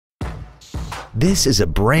This is a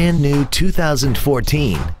brand new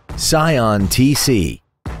 2014 Scion TC.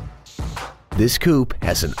 This coupe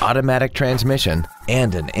has an automatic transmission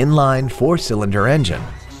and an inline 4-cylinder engine.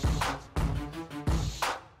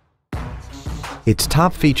 Its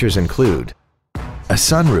top features include a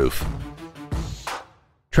sunroof,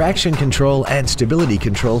 traction control and stability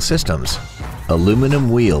control systems, aluminum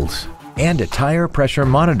wheels, and a tire pressure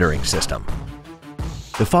monitoring system.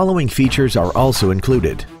 The following features are also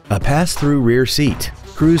included: a pass-through rear seat,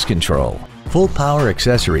 cruise control, full power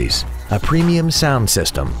accessories, a premium sound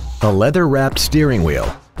system, a leather-wrapped steering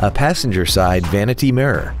wheel, a passenger side vanity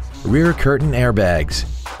mirror, rear curtain airbags,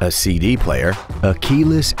 a CD player, a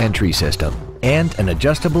keyless entry system, and an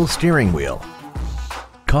adjustable steering wheel.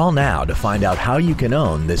 Call now to find out how you can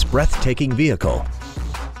own this breathtaking vehicle.